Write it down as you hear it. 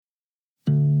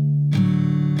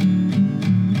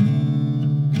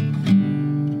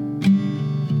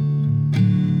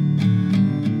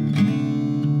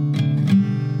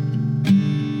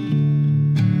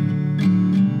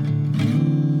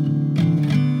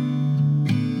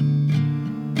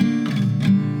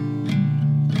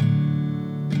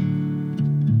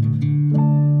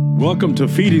Welcome to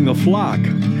Feeding the Flock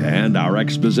and our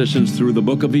expositions through the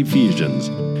book of Ephesians.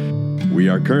 We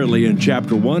are currently in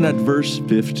chapter 1 at verse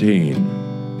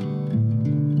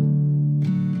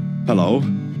 15. Hello,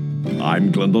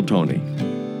 I'm Glendale Tony.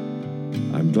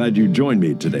 I'm glad you joined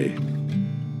me today.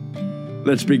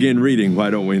 Let's begin reading, why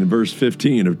don't we, in verse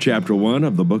 15 of chapter 1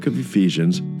 of the book of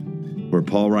Ephesians, where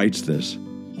Paul writes this.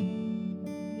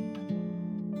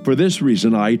 For this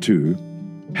reason I too,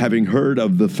 having heard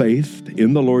of the faith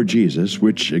in the Lord Jesus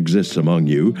which exists among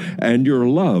you, and your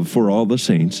love for all the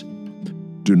saints,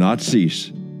 do not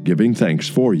cease giving thanks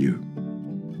for you,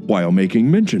 while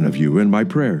making mention of you in my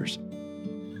prayers,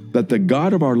 that the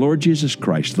God of our Lord Jesus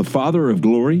Christ, the Father of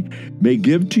glory, may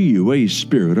give to you a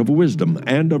spirit of wisdom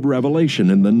and of revelation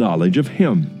in the knowledge of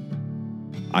Him.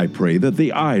 I pray that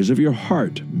the eyes of your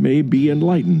heart may be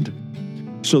enlightened,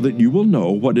 so that you will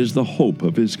know what is the hope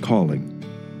of His calling,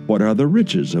 what are the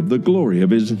riches of the glory of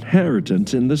His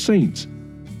inheritance in the saints,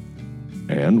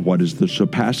 and what is the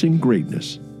surpassing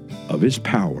greatness of His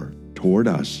power toward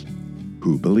us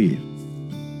who believe.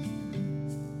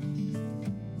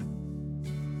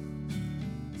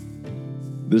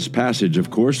 This passage,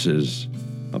 of course, is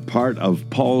a part of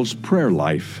Paul's prayer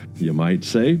life, you might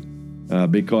say,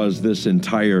 because this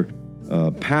entire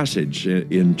passage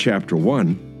in chapter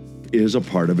 1 is a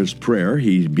part of his prayer.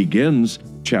 He begins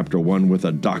chapter 1 with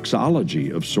a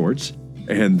doxology of sorts,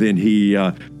 and then he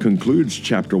concludes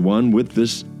chapter 1 with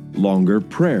this longer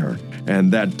prayer,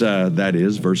 and that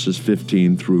is verses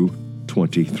 15 through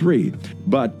 23.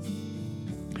 But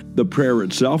the prayer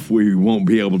itself we won't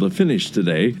be able to finish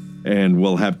today, and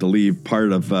we'll have to leave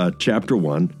part of chapter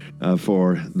 1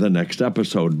 for the next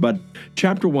episode. But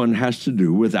chapter 1 has to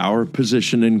do with our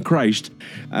position in Christ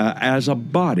as a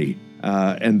body.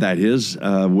 And that is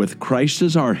with Christ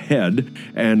as our head,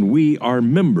 and we are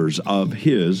members of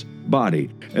His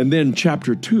body. And then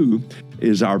chapter 2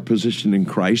 is our position in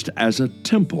Christ as a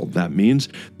temple. That means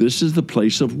this is the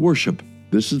place of worship.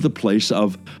 This is the place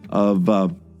of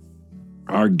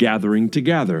our gathering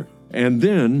together. And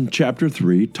then chapter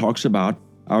 3 talks about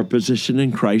our position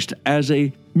in Christ as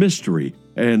a mystery.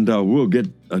 And we'll get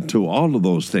to all of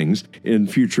those things in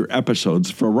future episodes.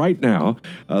 For right now,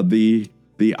 the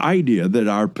idea that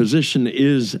our position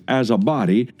is as a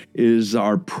body is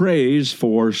our praise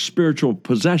for spiritual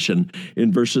possession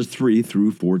in verses 3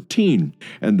 through 14.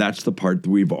 And that's the part that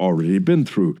we've already been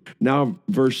through. Now,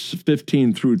 verse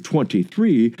 15 through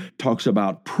 23 talks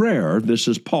about prayer. This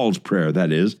is Paul's prayer,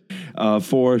 that is,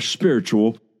 for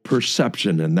spiritual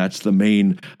perception. And that's the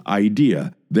main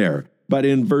idea there. But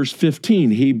in verse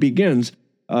 15, he begins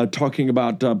talking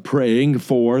about praying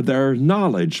for their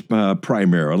knowledge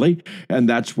primarily, and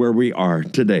that's where we are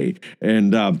today.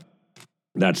 And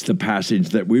that's the passage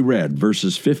that we read,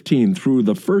 verses 15 through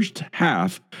the first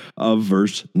half of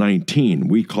verse 19.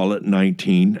 We call it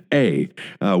 19a.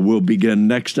 We'll begin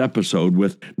next episode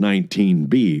with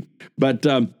 19b. But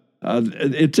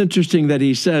it's interesting that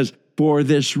he says, for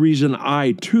this reason,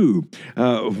 I too.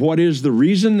 What is the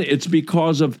reason? It's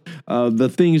because of the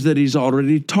things that he's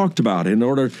already talked about. In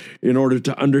order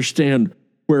to understand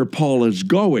where Paul is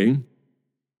going,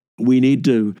 we need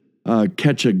to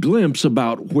catch a glimpse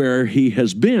about where he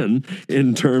has been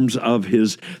in terms of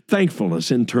his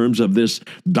thankfulness, in terms of this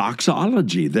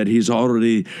doxology that he's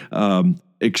already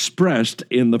expressed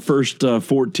in the first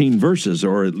 14 verses,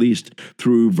 or at least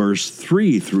through verse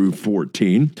 3 through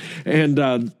 14. And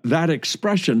that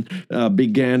expression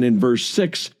began in verse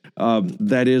 6.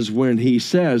 That is when he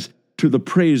says, to the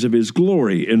praise of His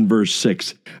glory in verse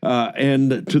 6,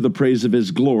 and to the praise of His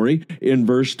glory in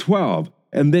verse 12.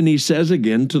 And then he says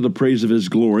again, to the praise of His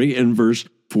glory in verse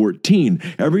 14.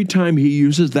 Every time he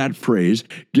uses that phrase,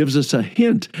 gives us a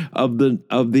hint of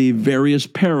the various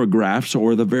paragraphs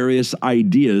or the various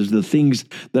ideas, the things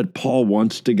that Paul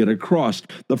wants to get across.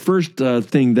 The first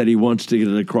thing that he wants to get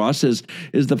across is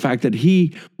the fact that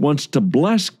he wants to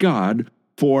bless God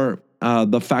for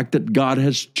the fact that God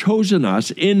has chosen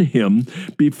us in Him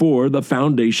before the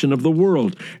foundation of the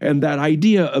world. And that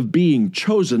idea of being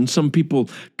chosen, some people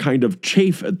kind of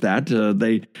chafe at that.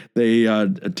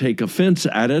 They take offense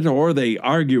at it, or they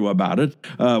argue about it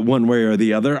one way or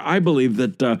the other. I believe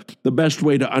that the best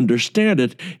way to understand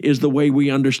it is the way we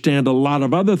understand a lot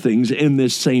of other things in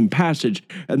this same passage,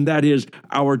 and that is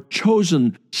our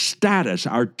chosen status,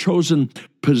 our chosen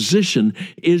position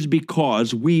is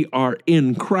because we are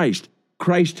in Christ.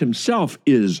 Christ Himself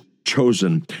is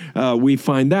chosen. We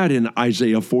find that in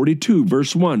Isaiah 42,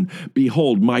 verse 1.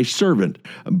 Behold, my servant,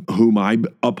 whom I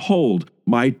uphold,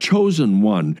 my chosen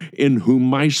one, in whom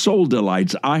my soul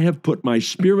delights. I have put my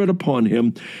spirit upon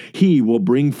him. He will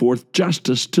bring forth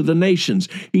justice to the nations.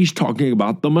 He's talking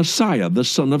about the Messiah, the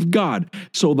Son of God.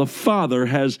 So the Father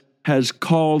has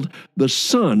called the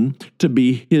Son to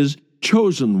be his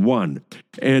chosen one.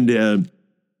 And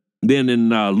then in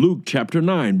Luke chapter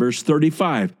 9, verse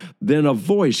 35, then a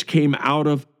voice came out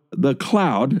of the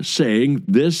cloud saying,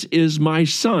 this is my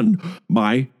Son,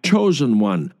 my chosen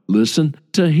one. Listen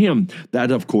to him. That,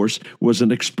 of course, was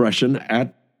an expression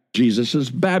at Jesus'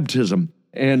 baptism.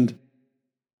 And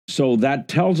so that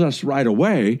tells us right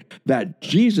away that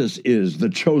Jesus is the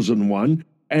chosen one,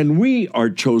 and we are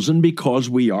chosen because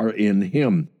we are in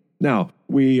him. Now,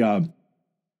 we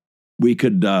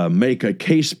could make a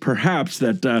case perhaps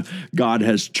that God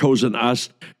has chosen us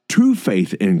to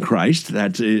faith in Christ.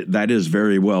 That is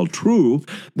very well true,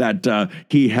 that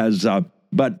he has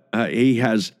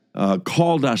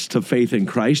called us to faith in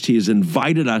Christ. He has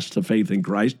invited us to faith in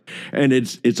Christ, and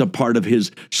it's a part of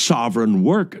his sovereign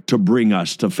work to bring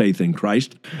us to faith in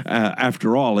Christ.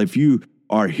 After all, if you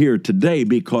are here today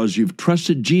because you've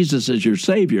trusted Jesus as your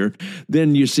Savior,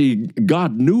 then you see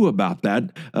God knew about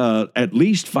that at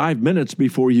least 5 minutes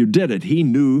before you did it. He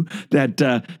knew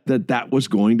that was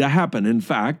going to happen. In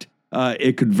fact,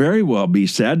 it could very well be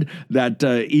said that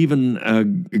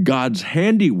even God's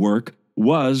handiwork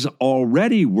was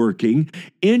already working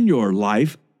in your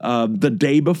life the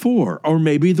day before, or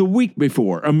maybe the week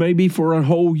before, or maybe for a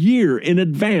whole year in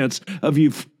advance of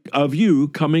you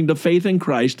coming to faith in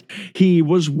Christ. He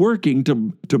was working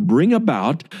to bring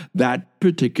about that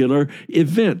particular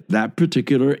event, that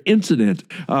particular incident.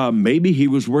 Maybe he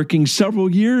was working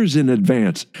several years in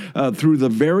advance through the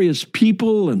various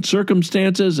people and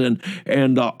circumstances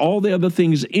and all the other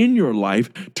things in your life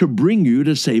to bring you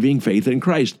to saving faith in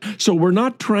Christ. So we're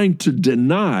not trying to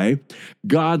deny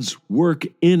God's work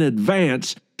in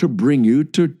advance to bring you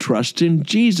to trust in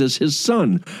Jesus, his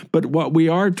Son. But what we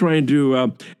are trying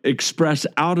to express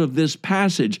out of this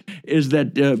passage is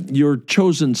that your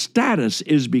chosen status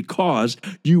is because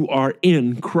you are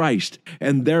in Christ,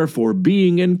 and therefore,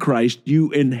 being in Christ,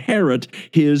 you inherit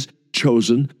his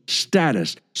chosen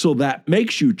status. So that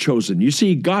makes you chosen. You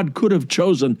see, God could have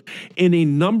chosen any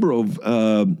number of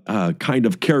kind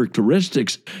of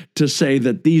characteristics to say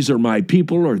that these are my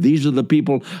people, or these are the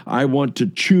people I want to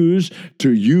choose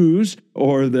to use,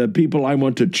 or the people I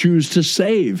want to choose to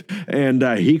save. And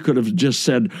he could have just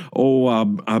said,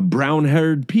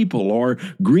 brown-haired people or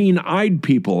green-eyed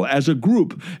people as a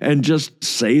group, and just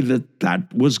say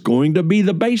that was going to be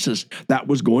the basis. That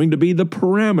was going to be the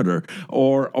parameter,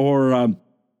 or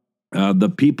the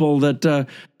people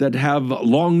that have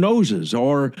long noses,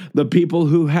 or the people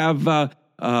who have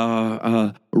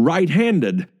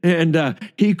right-handed, and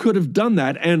he could have done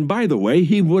that. And by the way,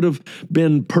 he would have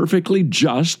been perfectly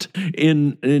just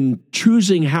in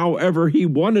choosing however he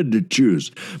wanted to choose.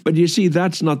 But you see,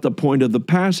 that's not the point of the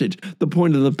passage. The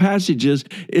point of the passage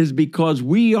is because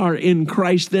we are in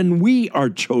Christ, then we are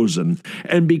chosen.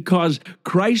 And because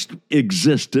Christ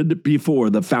existed before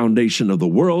the foundation of the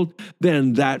world,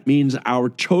 then that means our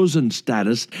chosen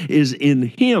status is in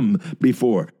him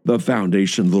before the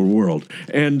foundation of the world.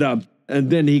 And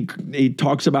then he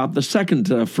talks about the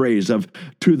second phrase of,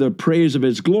 to the praise of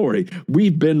his glory.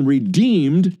 We've been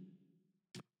redeemed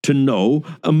to know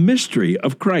a mystery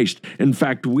of Christ. In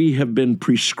fact, we have been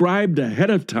prescribed ahead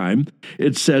of time.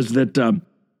 It says that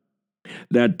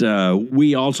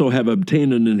we also have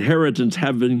obtained an inheritance,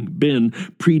 having been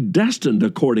predestined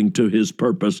according to his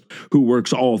purpose, who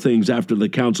works all things after the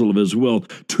counsel of his will,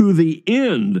 to the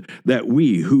end that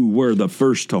we who were the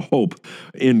first to hope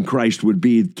in Christ would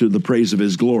be to the praise of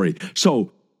his glory.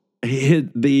 So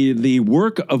the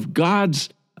work of God's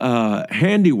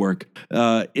handiwork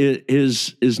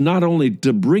is not only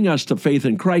to bring us to faith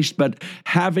in Christ, but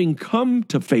having come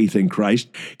to faith in Christ,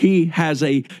 he has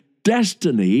a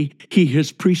destiny he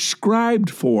has prescribed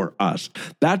for us.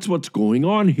 That's what's going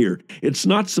on here. It's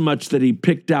not so much that he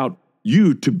picked out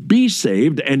you to be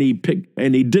saved, and he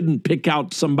didn't pick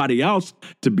out somebody else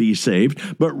to be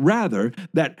saved, but rather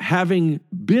that having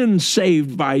been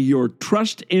saved by your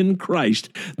trust in Christ,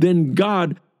 then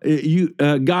God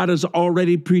has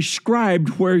already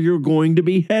prescribed where you're going to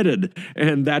be headed,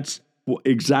 and that's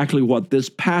exactly what this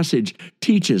passage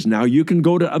teaches. Now, you can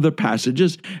go to other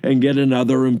passages and get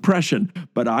another impression,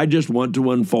 but I just want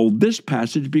to unfold this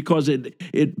passage because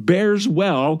it bears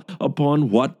well upon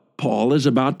what Paul is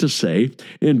about to say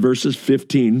in verses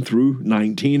 15 through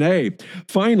 19a.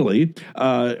 Finally,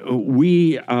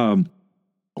 we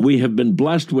we have been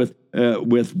blessed with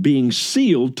being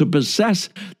sealed to possess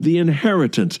the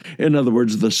inheritance. In other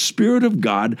words, the Spirit of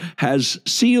God has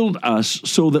sealed us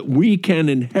so that we can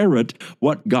inherit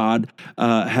what God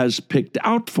has picked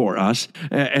out for us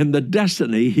and the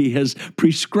destiny He has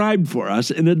prescribed for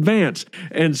us in advance.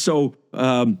 And so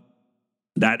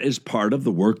that is part of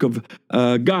the work of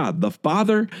God. The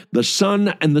Father, the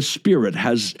Son, and the Spirit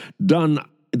has done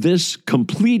this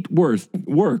complete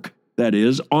work, that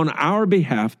is, on our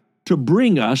behalf, to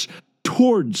bring us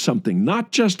towards something,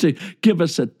 not just to give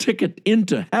us a ticket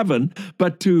into heaven,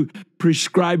 but to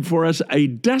prescribe for us a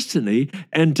destiny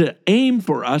and to aim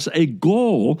for us a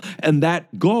goal. And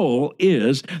that goal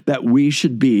is that we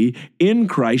should be in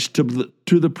Christ to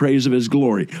the praise of His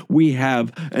glory. We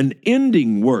have an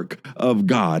ending work of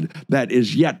God that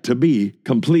is yet to be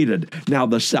completed. Now,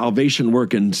 the salvation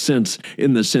work in the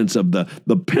sense of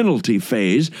the penalty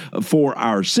phase for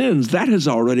our sins, that has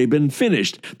already been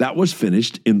finished. That was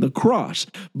finished in the cross.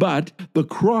 But the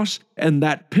cross and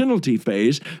that penalty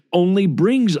phase only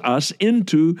brings us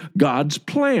into God's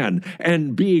plan.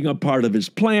 And being a part of His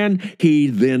plan, He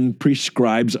then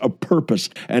prescribes a purpose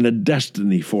and a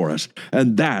destiny for us.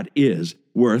 And that is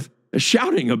worth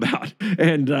shouting about.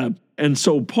 And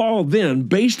so Paul then,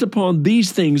 based upon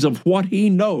these things of what he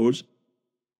knows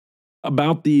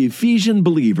about the Ephesian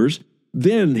believers,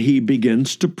 then he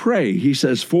begins to pray. He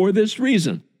says, for this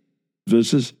reason,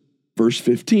 this is verse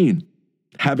 15,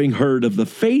 having heard of the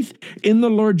faith in the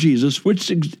Lord Jesus, which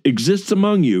exists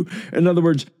among you. In other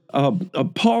words,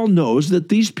 Paul knows that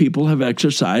these people have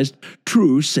exercised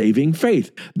true saving faith.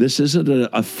 This isn't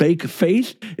a fake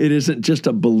faith. It isn't just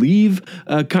a believe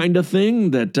kind of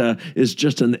thing that is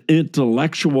just an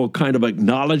intellectual kind of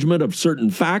acknowledgement of certain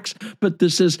facts, but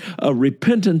this is a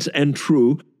repentance and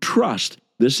true trust.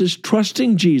 This is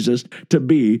trusting Jesus to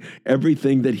be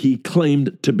everything that He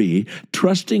claimed to be,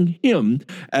 trusting Him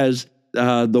as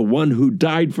the one who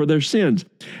died for their sins,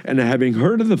 and having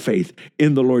heard of the faith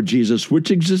in the Lord Jesus,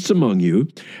 which exists among you,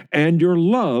 and your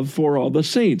love for all the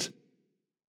saints.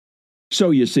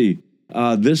 So you see,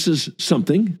 this is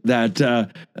something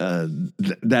that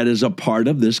is a part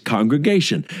of this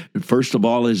congregation. First of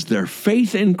all is their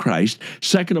faith in Christ.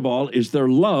 Second of all is their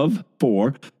love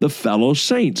for the fellow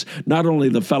saints, not only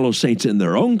the fellow saints in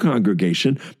their own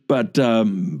congregation, but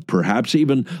perhaps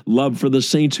even love for the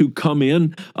saints who come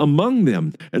in among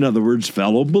them. In other words,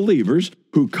 fellow believers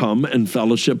who come and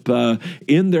fellowship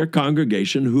in their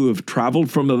congregation, who have traveled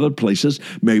from other places.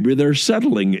 Maybe they're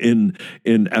settling in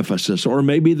Ephesus, or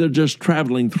maybe they're just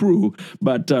traveling through.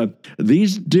 But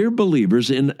these dear believers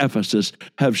in Ephesus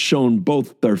have shown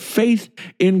both their faith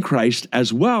in Christ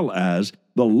as well as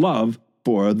the love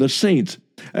for the saints.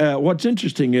 What's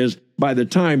interesting is by the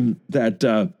time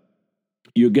that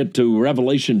you get to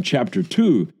Revelation chapter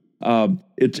 2,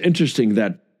 it's interesting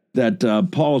that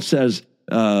Paul says,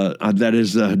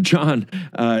 John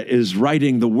is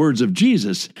writing the words of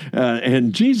Jesus,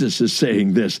 and Jesus is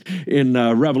saying this in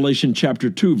Revelation chapter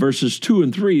 2, verses 2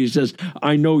 and 3. He says,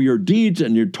 I know your deeds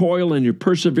and your toil and your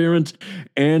perseverance,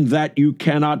 and that you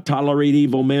cannot tolerate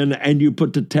evil men, and you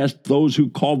put to test those who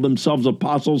call themselves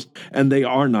apostles, and they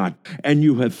are not. And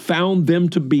you have found them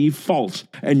to be false,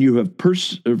 and you have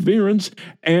perseverance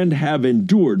and have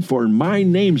endured for my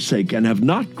name's sake, and have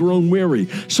not grown weary.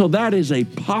 So that is a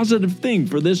positive thing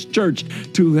for this church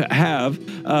to have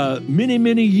many,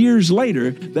 many years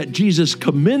later, that Jesus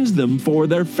commends them for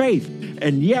their faith.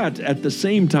 And yet, at the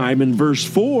same time, in verse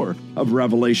 4 of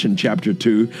Revelation chapter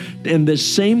 2, in this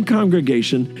same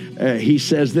congregation, he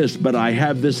says this, but I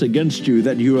have this against you,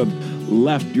 that you have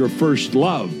left your first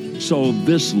love. So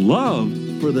this love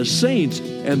for the saints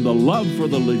and the love for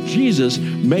the Lord Jesus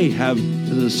may have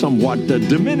somewhat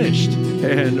diminished.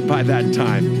 And by that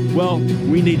time, well,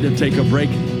 we need to take a break.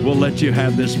 We'll let you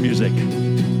have this music.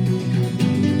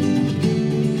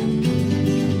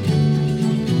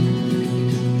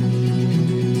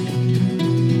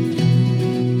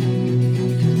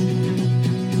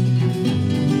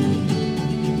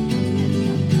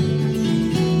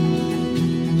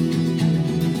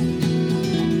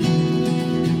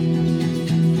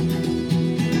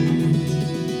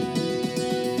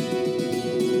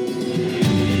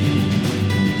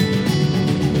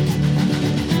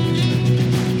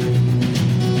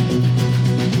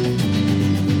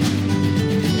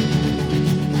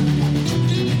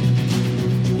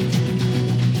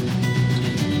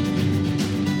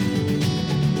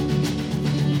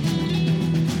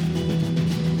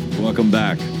 Welcome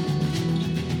back.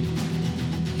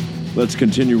 Let's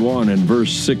continue on in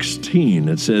verse 16.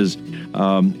 It says,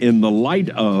 in the light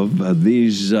of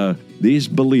these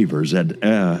believers at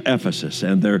Ephesus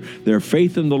and their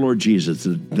faith in the Lord Jesus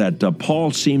that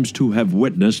Paul seems to have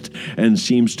witnessed and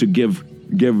seems to give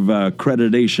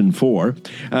accreditation for,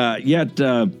 yet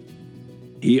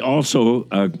he also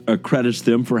credits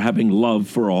them for having love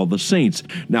for all the saints.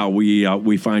 Now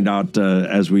we find out,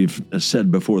 as we've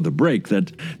said before the break,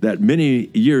 that many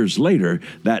years later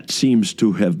that seems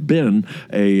to have been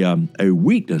a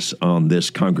weakness on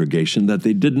this congregation, that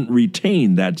they didn't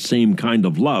retain that same kind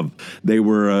of love. They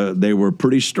were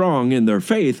pretty strong in their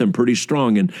faith and pretty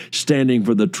strong in standing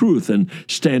for the truth and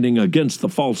standing against the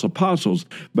false apostles,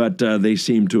 but they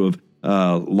seem to have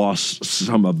lost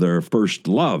some of their first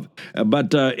love.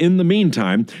 But in the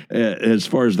meantime, as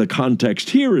far as the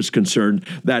context here is concerned,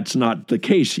 that's not the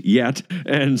case yet.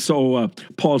 And so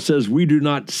Paul says, we do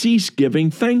not cease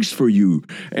giving thanks for you.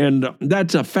 And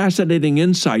that's a fascinating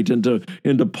insight into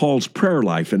Paul's prayer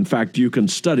life. In fact, you can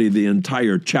study the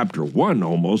entire chapter 1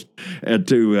 almost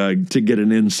to get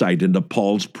an insight into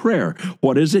Paul's prayer.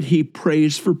 What is it he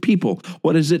prays for people?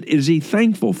 What is he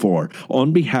thankful for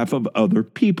on behalf of other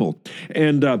people?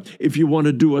 And if you want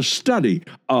to do a study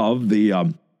of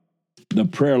the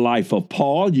prayer life of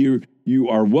Paul, you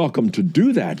are welcome to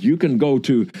do that. You can go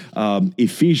to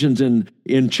Ephesians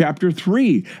in chapter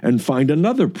 3 and find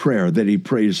another prayer that he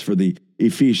prays for the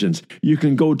Ephesians. You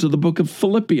can go to the book of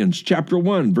Philippians, chapter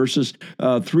 1, verses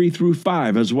 3 through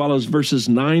 5, as well as verses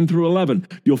 9 through 11.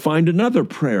 You'll find another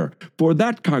prayer for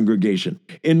that congregation.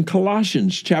 In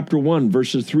Colossians, chapter 1,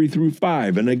 verses 3 through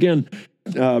 5, and again,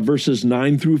 verses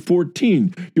 9 through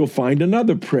 14, you'll find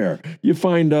another prayer. You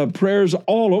find prayers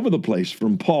all over the place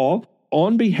from Paul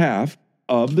on behalf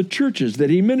of the churches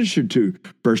that he ministered to.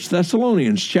 1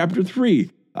 Thessalonians chapter 3,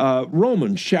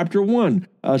 Romans chapter 1,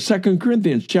 2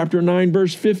 Corinthians chapter 9,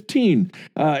 verse 15.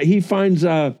 He finds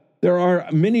there are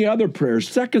many other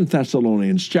prayers. 2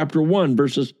 Thessalonians chapter 1,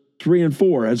 verses 3 and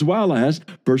 4, as well as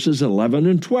verses 11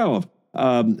 and 12.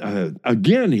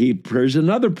 Again, he prays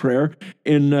another prayer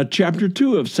in chapter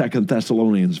 2 of 2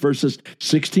 Thessalonians, verses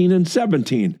 16 and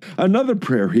 17. Another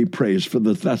prayer he prays for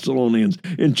the Thessalonians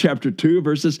in chapter 2,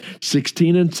 verses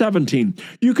 16 and 17.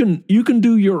 You can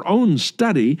do your own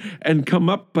study and come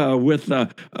up with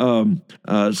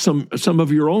some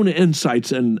of your own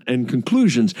insights and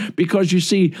conclusions, because you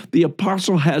see, the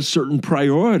apostle has certain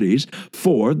priorities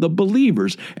for the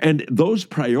believers, and those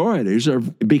priorities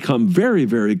become very,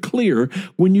 very clear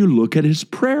when you look at his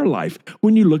prayer life,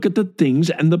 when you look at the things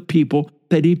and the people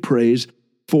that he prays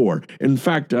for. In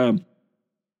fact,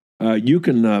 you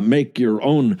can make your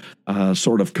own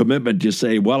sort of commitment to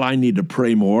say, well, I need to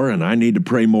pray more and I need to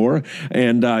pray more.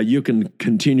 And you can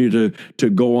continue to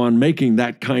go on making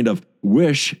that kind of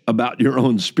wish about your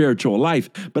own spiritual life.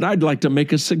 But I'd like to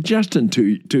make a suggestion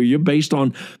to you based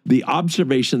on the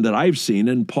observation that I've seen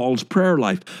in Paul's prayer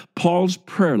life. Paul's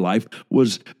prayer life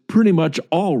was pretty much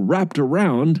all wrapped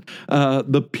around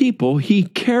the people he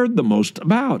cared the most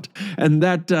about. And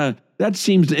that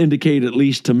seems to indicate, at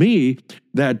least to me,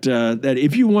 that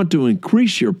if you want to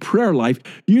increase your prayer life,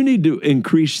 you need to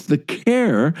increase the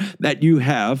care that you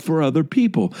have for other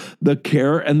people, the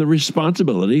care and the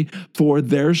responsibility for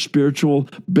their spiritual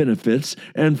benefits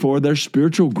and for their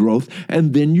spiritual growth,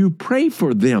 and then you pray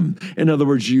for them. In other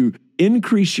words, you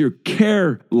increase your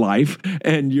care life,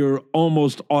 and you're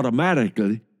almost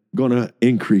automatically going to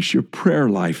increase your prayer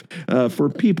life for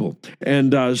people.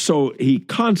 And so he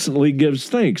constantly gives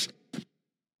thanks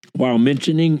while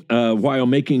making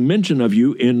mention of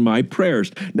you in my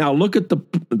prayers. Now look at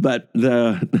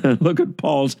look at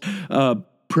Paul's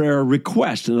prayer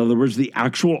request. In other words, the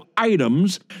actual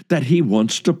items that he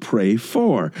wants to pray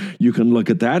for. You can look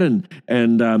at that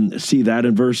and see that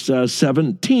in verse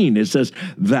 17. It says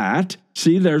that.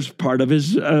 See, there's part of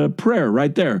his prayer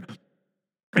right there.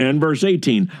 And verse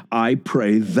 18, I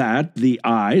pray that the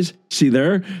eyes. See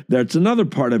there, that's another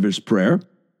part of his prayer.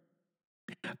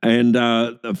 And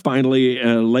finally,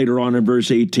 later on in verse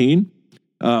 18,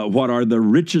 what are the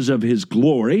riches of his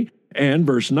glory? And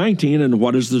verse 19, and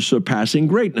what is the surpassing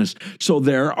greatness? So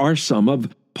there are some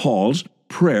of Paul's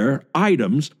prayer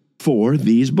items for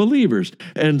these believers.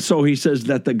 And so he says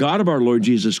that the God of our Lord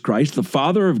Jesus Christ, the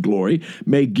Father of glory,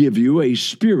 may give you a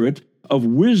spirit of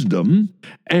wisdom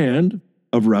and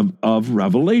of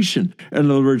revelation.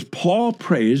 In other words, Paul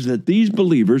prays that these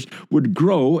believers would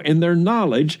grow in their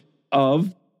knowledge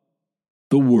of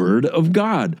the Word of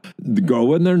God,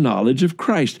 grow in their knowledge of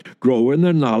Christ, grow in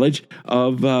their knowledge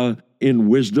of in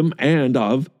wisdom and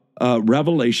of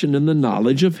revelation in the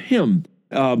knowledge of Him.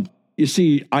 You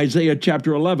see, Isaiah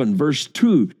chapter 11, verse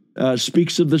 2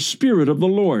 speaks of the Spirit of the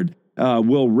Lord.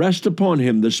 will rest upon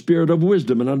him the spirit of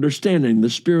wisdom and understanding, the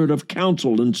spirit of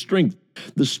counsel and strength,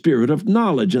 the spirit of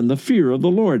knowledge and the fear of the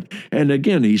Lord. And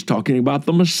again, he's talking about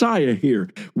the Messiah here.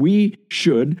 We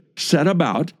should set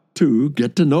about to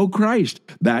get to know Christ.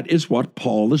 That is what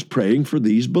Paul is praying for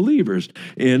these believers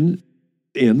in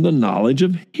the knowledge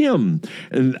of him.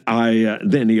 And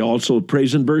then he also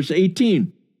prays in verse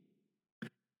 18,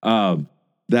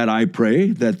 that I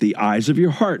pray that the eyes of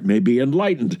your heart may be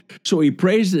enlightened. So he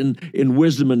prays in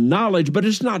wisdom and knowledge, but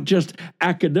it's not just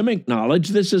academic knowledge.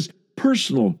 This is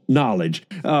personal knowledge.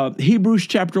 Hebrews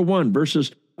chapter 1,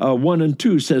 verses 1 and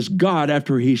 2 says, God,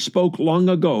 after he spoke long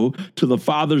ago to the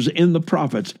fathers in the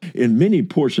prophets, in many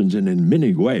portions and in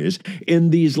many ways, in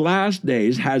these last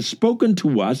days has spoken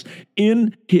to us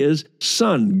in his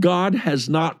Son. God has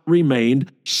not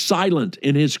remained silent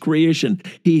in his creation.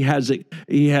 He has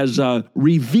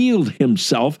revealed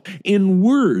himself in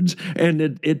words,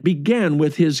 and it began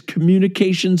with his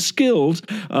communication skills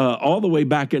all the way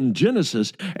back in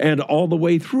Genesis and all the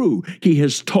way through. He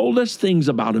has told us things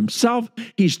about himself.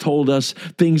 He's told us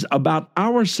things about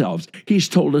ourselves. He's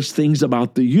told us things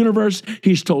about the universe.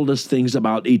 He's told us things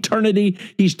about eternity.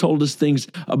 He's told us things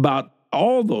about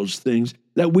all those things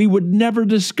that we would never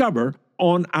discover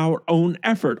on our own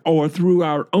effort or through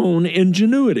our own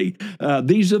ingenuity.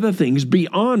 These are the things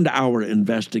beyond our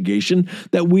investigation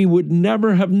that we would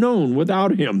never have known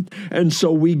without him. And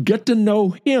so we get to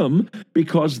know him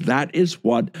because that is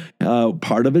what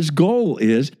part of his goal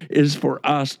is for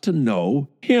us to know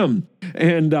him.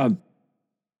 And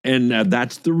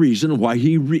that's the reason why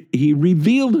he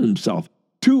revealed himself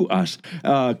to us.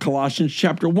 Colossians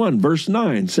chapter 1, verse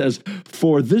 9 says,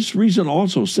 for this reason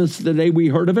also, since the day we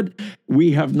heard of it,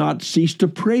 we have not ceased to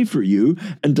pray for you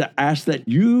and to ask that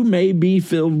you may be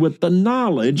filled with the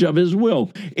knowledge of his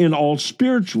will in all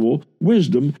spiritual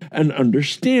wisdom and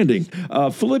understanding.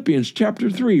 Philippians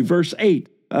chapter 3, verse 8,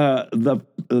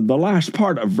 the last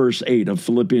part of verse 8 of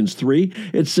Philippians 3,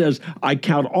 it says, I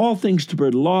count all things to be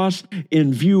lost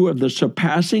in view of the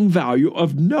surpassing value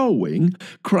of knowing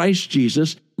Christ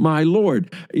Jesus, my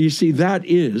Lord. You see, that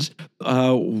is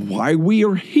why we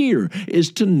are here,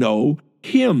 is to know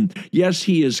him. Yes,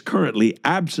 he is currently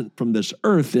absent from this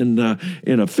earth in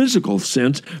a physical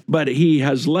sense, but he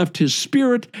has left his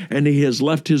spirit and he has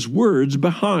left his words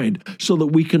behind so that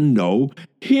we can know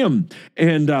him.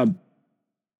 And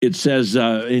it says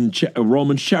in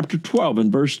Romans chapter 12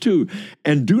 and verse 2,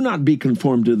 and do not be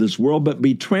conformed to this world, but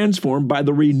be transformed by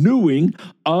the renewing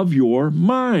of your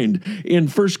mind. In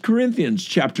 1 Corinthians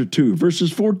chapter 2,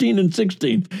 verses 14 and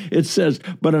 16, it says,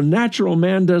 but a natural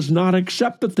man does not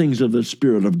accept the things of the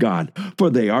Spirit of God, for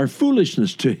they are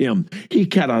foolishness to him. He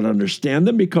cannot understand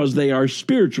them because they are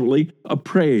spiritually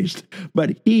appraised.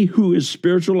 But he who is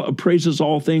spiritual appraises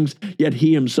all things, yet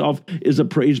he himself is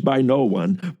appraised by no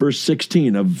one. Verse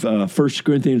 16 of 1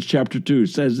 Corinthians chapter 2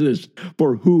 says this,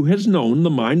 for who has known the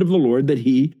mind of the Lord that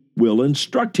he will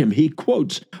instruct him? He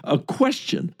quotes a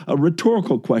question, a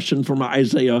rhetorical question from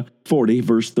Isaiah 40,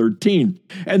 verse 13.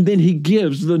 And then he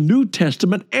gives the New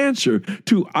Testament answer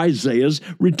to Isaiah's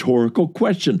rhetorical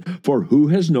question, for who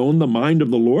has known the mind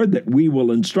of the Lord that we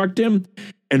will instruct him?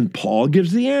 And Paul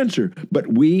gives the answer, but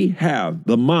we have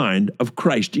the mind of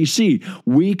Christ. You see,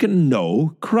 we can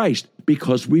know Christ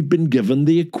because we've been given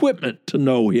the equipment to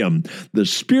know him. The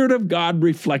Spirit of God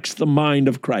reflects the mind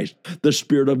of Christ. The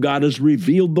Spirit of God has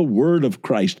revealed the word of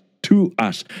Christ to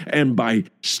us. And by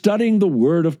studying the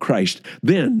word of Christ,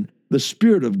 then the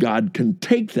Spirit of God can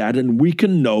take that and we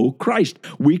can know Christ.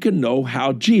 We can know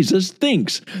how Jesus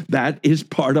thinks. That is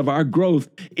part of our growth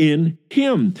in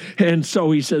him. And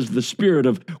so he says the spirit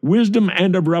of wisdom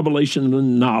and of revelation and the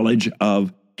knowledge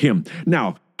of him.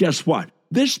 Now, guess what?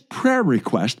 This prayer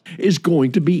request is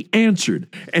going to be answered.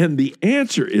 And the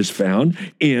answer is found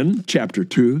in chapter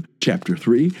 2, chapter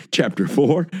 3, chapter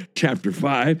 4, chapter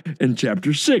 5, and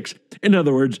chapter 6. In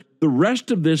other words, the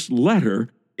rest of this letter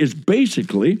is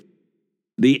basically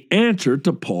the answer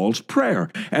to Paul's prayer.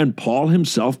 And Paul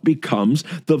himself becomes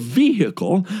the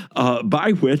vehicle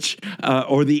by which,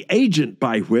 or the agent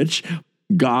by which,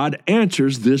 God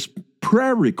answers this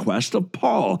prayer request of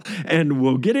Paul. And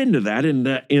we'll get into that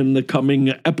in the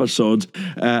coming episodes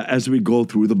as we go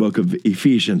through the book of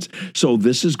Ephesians. So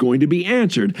this is going to be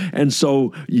answered. And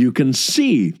so you can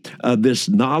see this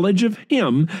knowledge of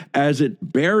him as it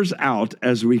bears out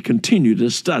as we continue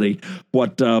to study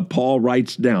what Paul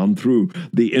writes down through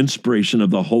the inspiration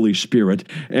of the Holy Spirit.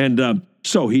 And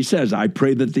So he says, I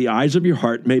pray that the eyes of your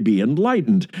heart may be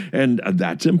enlightened. And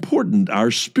that's important.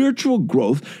 Our spiritual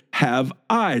growth have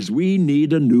eyes. We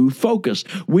need a new focus.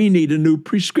 We need a new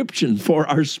prescription for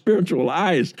our spiritual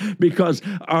eyes because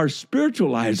our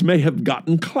spiritual eyes may have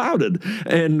gotten clouded.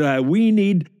 And we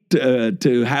need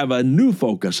to have a new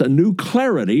focus, a new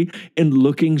clarity in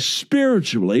looking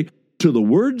spiritually to the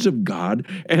words of God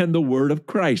and the word of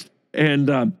Christ. And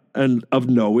of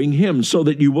knowing him, so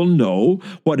that you will know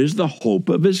what is the hope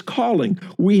of his calling.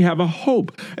 We have a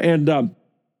hope. And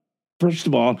first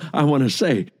of all, I want to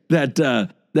say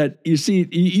that you see,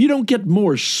 you don't get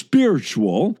more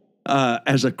spiritual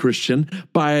as a Christian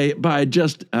by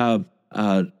just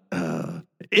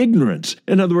ignorance.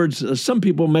 In other words, some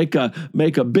people make a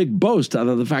big boast out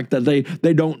of the fact that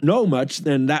they don't know much,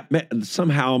 then that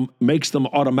somehow makes them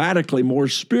automatically more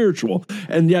spiritual.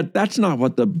 And yet that's not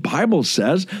what the Bible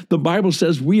says. The Bible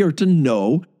says we are to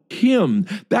know him.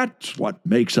 That's what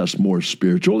makes us more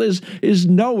spiritual, is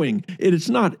knowing. It's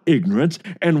not ignorance.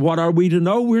 And what are we to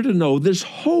know? We're to know this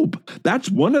hope. That's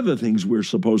one of the things we're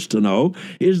supposed to know,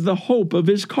 is the hope of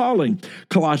his calling.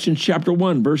 Colossians chapter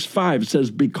 1, verse 5 says,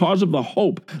 because of the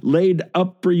hope laid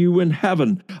up for you in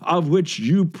heaven, of which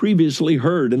you previously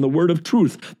heard in the word of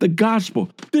truth, the gospel.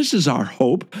 This is our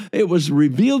hope. It was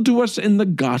revealed to us in the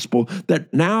gospel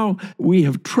that now we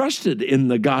have trusted in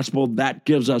the gospel. That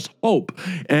gives us hope.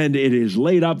 And it is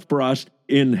laid up for us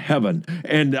in heaven.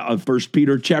 And 1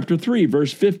 Peter chapter 3,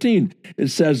 verse 15, it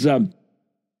says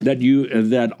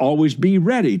that always be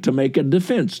ready to make a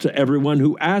defense to everyone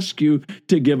who asks you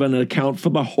to give an account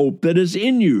for the hope that is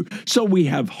in you. So we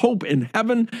have hope in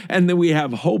heaven, and then we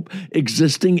have hope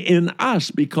existing in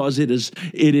us because it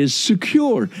is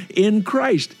secure in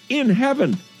Christ, in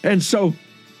heaven. And so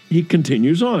he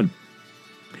continues on.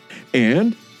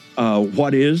 And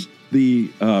what is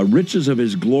the riches of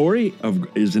his glory, of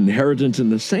his inheritance in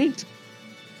the saints?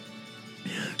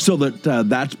 So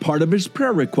that's part of his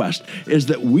prayer request, is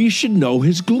that we should know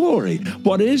his glory.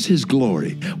 What is his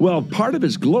glory? Well, part of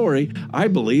his glory, I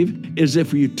believe, is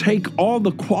if you take all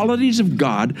the qualities of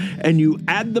God and you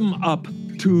add them up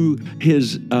to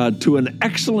his to an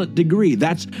excellent degree.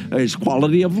 That's his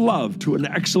quality of love to an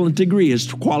excellent degree,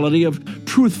 his quality of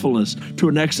truthfulness to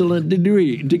an excellent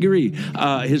degree,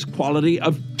 his quality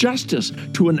of justice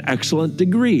to an excellent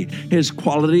degree, his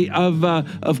quality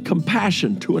of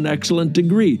compassion to an excellent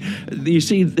degree. You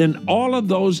see, then all of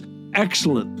those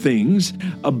excellent things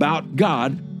about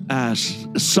God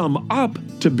sum up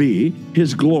to be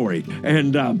his glory.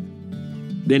 And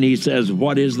then he says,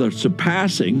 what is the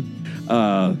surpassing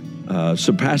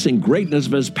greatness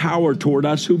of his power toward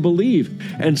us who believe.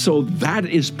 And so that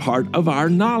is part of our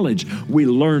knowledge. We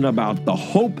learn about the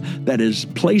hope that is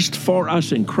placed for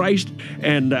us in Christ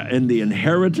and the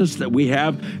inheritance that we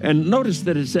have. And notice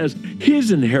that it says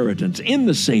his inheritance in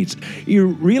the saints. You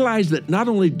realize that not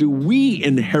only do we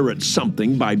inherit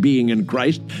something by being in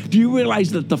Christ, do you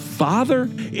realize that the Father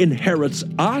inherits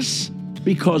us?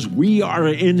 Because we are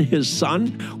in his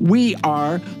Son, we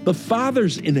are the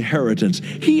Father's inheritance.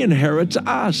 He inherits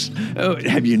us.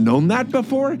 Have you known that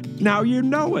before? Now you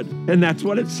know it. And that's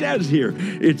what it says here.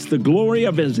 It's the glory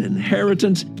of his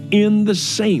inheritance in the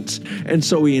saints. And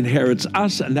so he inherits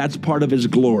us, and that's part of his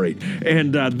glory.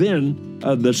 And then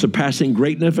the surpassing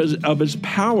greatness of his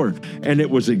power. And it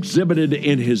was exhibited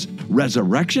in his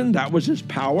resurrection. That was his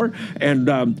power. And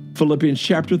Philippians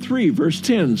chapter 3, verse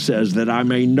 10 says that I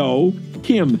may know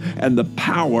him and the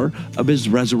power of his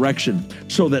resurrection,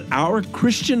 so that our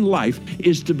Christian life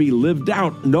is to be lived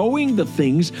out knowing the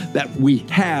things that we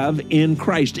have in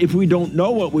Christ. If we don't know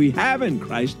what we have in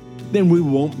Christ, then we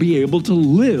won't be able to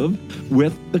live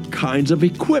with the kinds of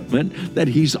equipment that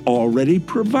he's already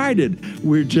provided.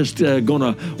 We're just going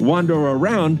to wander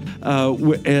around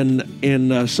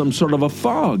in some sort of a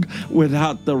fog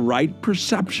without the right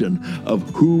perception of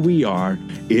who we are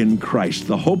in Christ,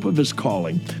 the hope of his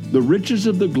calling, the riches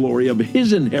of the glory of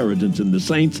his inheritance in the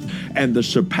saints, and the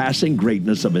surpassing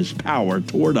greatness of his power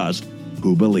toward us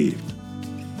who believe.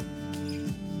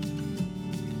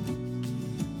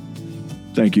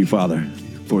 Thank you, Father,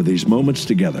 for these moments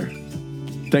together.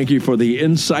 Thank you for the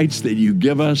insights that you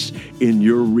give us in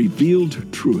your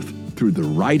revealed truth through the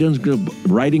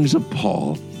writings of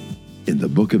Paul in the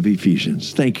book of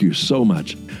Ephesians. Thank you so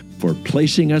much for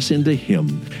placing us into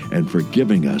him and for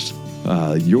giving us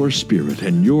your spirit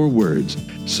and your words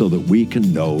so that we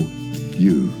can know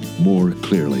you more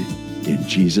clearly. In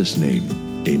Jesus' name,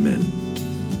 amen.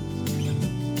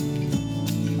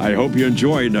 I hope you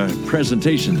enjoyed our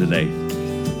presentation today.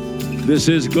 This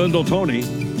is Glendale Tony.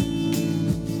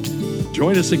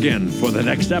 Join us again for the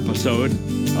next episode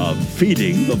of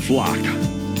Feeding the Flock.